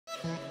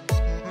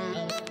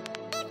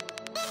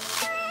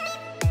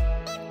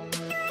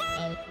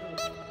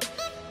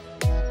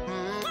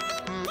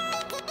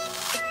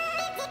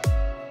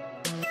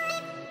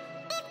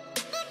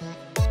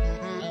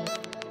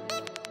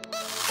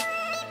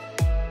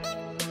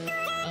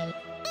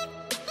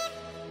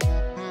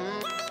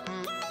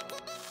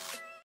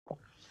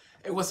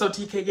Hey, what's up,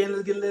 TK gang?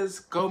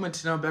 Let's go, man.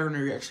 Today I'm back on the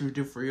reaction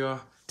video for y'all.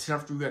 Today I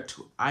have to react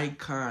to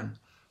iKON.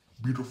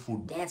 Beautiful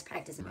dance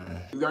practice,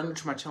 man. If y'all new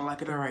to my channel,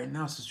 like it right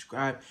now,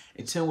 subscribe,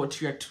 and tell me what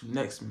to react to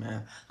next,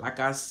 man.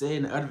 Like I said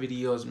in the other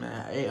videos,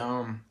 man. Hey,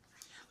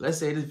 let's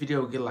say this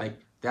video will get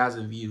like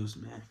 1,000 views,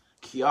 man.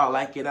 Can y'all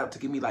like it up to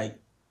give me like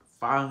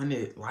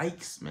 500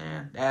 likes,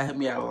 man? That help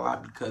me out a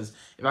lot, because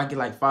if I get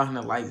like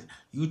 500 likes,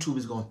 YouTube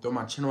is gonna throw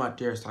my channel out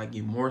there so I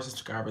get more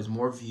subscribers,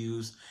 more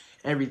views,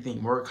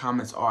 everything, more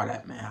comments, all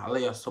that, man. I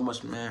love y'all so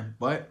much, man.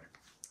 But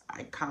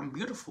iKON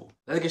beautiful.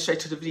 Let's get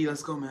straight to the video.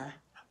 Let's go, man.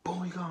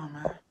 Boom, we going,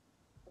 man.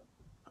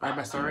 Alright,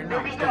 my start right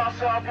now. Baby, you're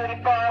so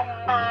beautiful.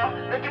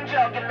 느낌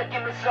적인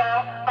느낌 있어.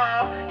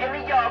 Give me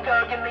your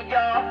girl, give me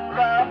your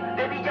love.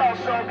 Baby, you're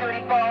so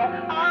beautiful.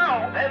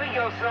 Baby,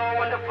 you're so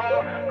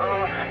wonderful.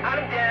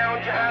 I'm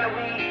down,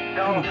 Johnny.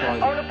 No,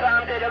 on the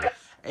palm,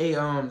 hey,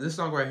 this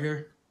song right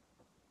here,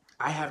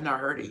 I have not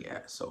heard it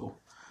yet, so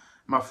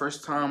my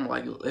first time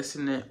like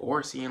listening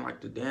or seeing like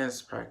the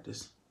dance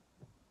practice.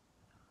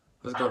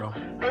 Let's go though.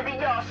 Baby,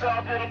 you're so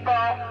beautiful.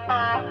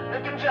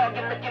 느낌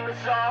적인 느낌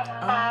있어.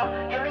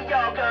 Give me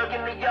your girl,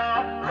 give me your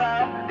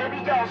love.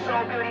 Baby, you're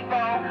so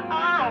beautiful.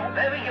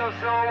 Baby, you're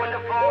so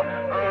wonderful.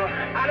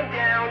 I'm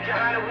down,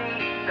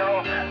 Johnny.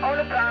 No, on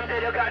the palm,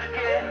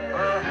 데려가줄게.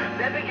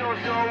 Baby, you're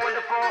so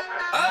wonderful.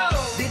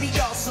 Baby,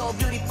 you're so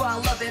beautiful.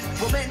 I love it.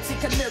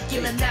 로맨틱한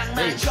느낌의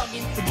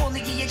낭만적인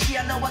분위기에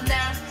취한 너와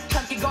나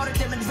함께 걸을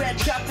때면 red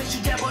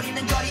carpet이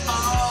돼버리는 거리.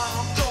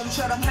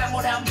 처럼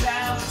황홀한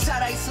밤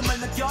살아있음을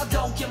느껴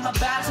Don't get my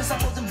vibe 세상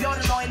모든 별을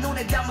너의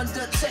눈에 담은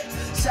듯해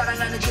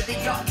사랑하는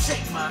그대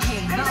옆에 My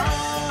hand no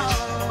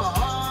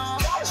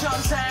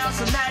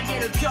천사여서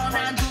날개를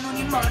펴난 두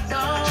눈이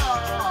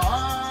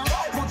멀어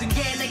모든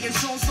게 내겐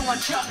순수한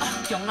첫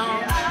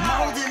경험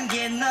모든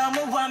게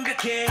너무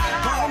완벽해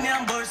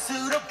보면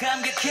볼수록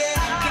감격해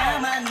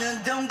까만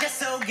눈동자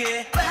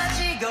속에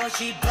빠지고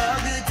싶어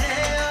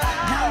그대여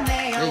넌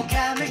내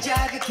호감을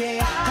자극해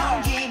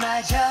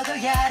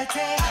공기마저도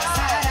야릇해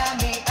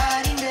사람이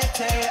아닌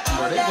듯해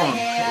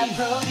나의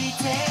앞으로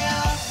태어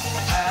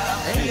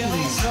I'm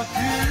feeling so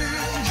good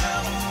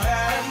너무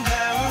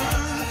아름다운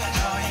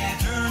너의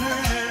두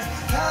눈을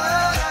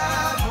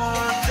바라볼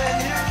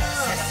때면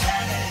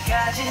세상을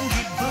가진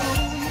기분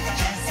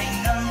Dancing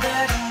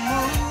under the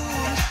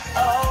moon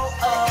Oh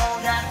oh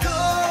난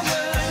꿈을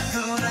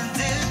꾸는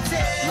듯해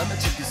Let me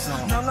take you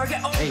some 넌 너의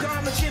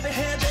오감을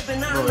지배해 baby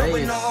난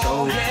너의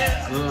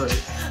노래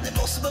내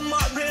모습은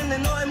머리네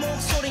너의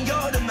목소린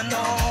여름만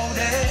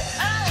노래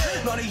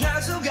너를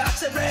향수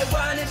같아 red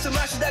wine 입술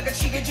마시다가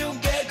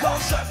취해줄게 Come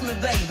surf me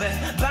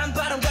baby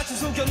밤바람 같은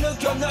숨겨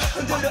느껴 널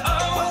흔들어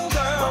Oh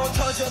girl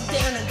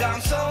터져대는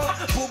감성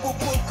부부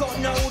불꽃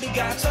너우리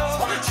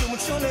같아 춤을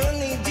추는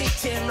네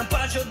뒤에 난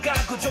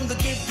빠져가고 좀 더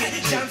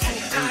깊게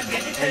잠수하게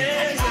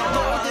해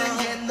모든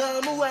게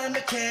너무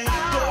완벽해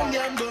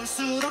보면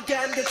볼수록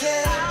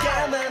감격해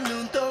까만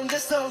눈동자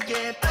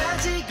속에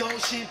빠지고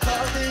싶어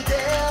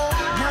그대여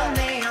넌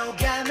내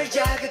호감을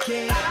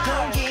자극해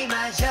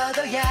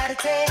공기마저도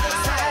야릇해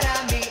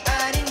사람이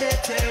아닌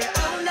듯해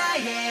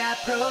나의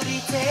앞으로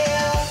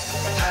태어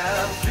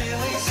I'm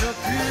feeling so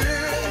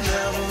good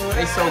너무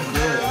They so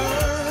good.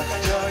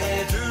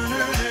 너의 두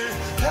눈을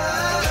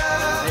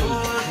바라볼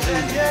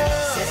때면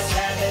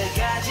세상을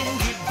가진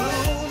기분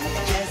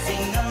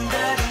Dancing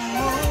under the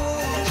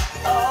moon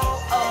Oh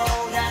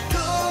oh 난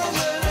꿈을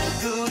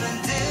꾸는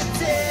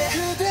듯해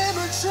그대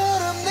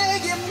물처럼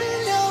내게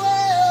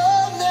밀려와요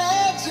나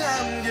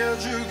잠겨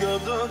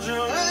죽어도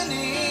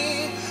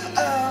좋으니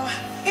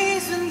이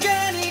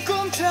순간이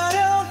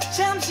꿈처럼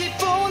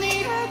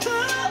잠시뿐이라도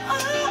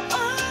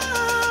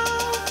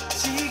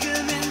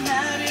지금은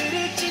나를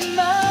잊지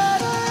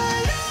말아요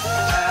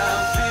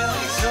I'm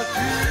feeling so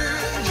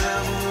good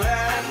너무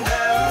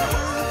아름다운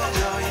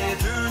너의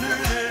두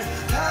눈을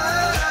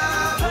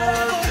바라볼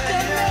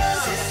때면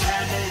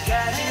세상을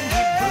가진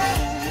기분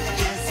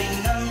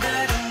Dancing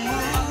under the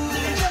moon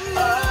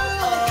Oh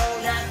oh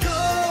난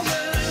꿈을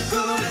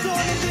꾸는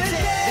듯해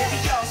Baby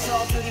you're so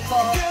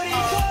beautiful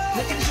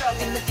느낌적인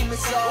느낌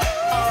있어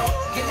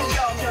Give me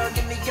your girl,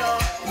 give me your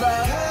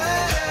love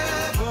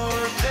바라볼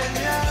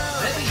때면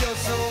Baby you're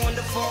so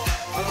wonderful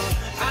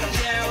I'm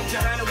down,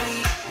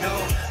 Johnny No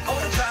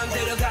오늘 밤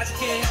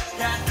데려가줄게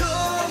난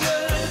꿈을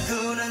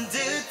꾸는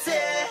듯해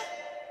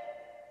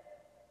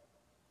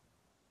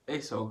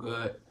They so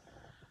good.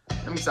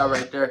 Let me stop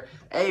right there.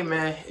 Hey,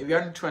 man, if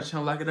y'all new to my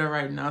channel, like it up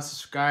right now,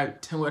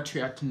 subscribe, tell me what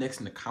you react to next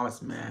in the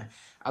comments, man.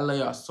 I love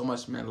y'all so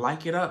much, man.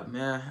 Like it up,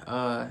 man.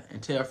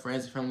 And tell your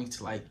friends and family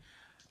to like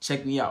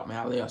check me out, man.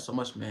 I love y'all so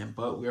much, man.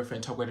 But we are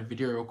finna talk about the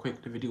video real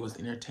quick. The video was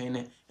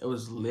entertaining. It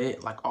was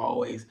lit, like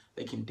always.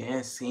 They can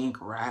dance, sing,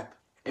 rap.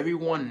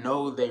 Everyone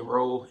know they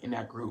role in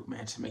that group,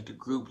 man, to make the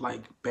group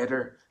like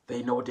better.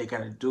 They know what they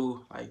gotta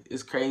do. Like,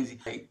 it's crazy.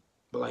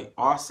 But like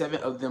all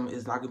 7 of them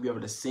is not gonna be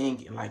able to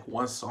sing in like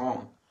one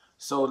song.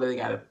 So they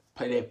gotta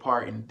play their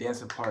part and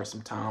dancing part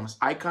sometimes.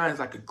 iKON is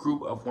like a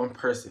group of one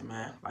person,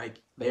 man.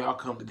 Like, they all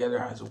come together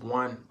as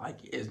one.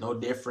 Like, it's no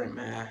different,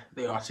 man.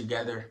 They all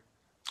together.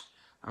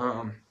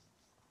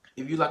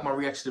 If you like my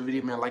reaction to the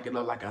video, man, like it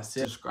up, like I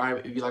said.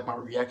 Subscribe if you like my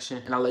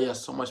reaction. And I love y'all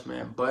so much,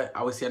 man. But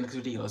I will see you next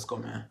video. Let's go,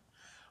 man.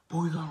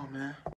 Boy, gone, man.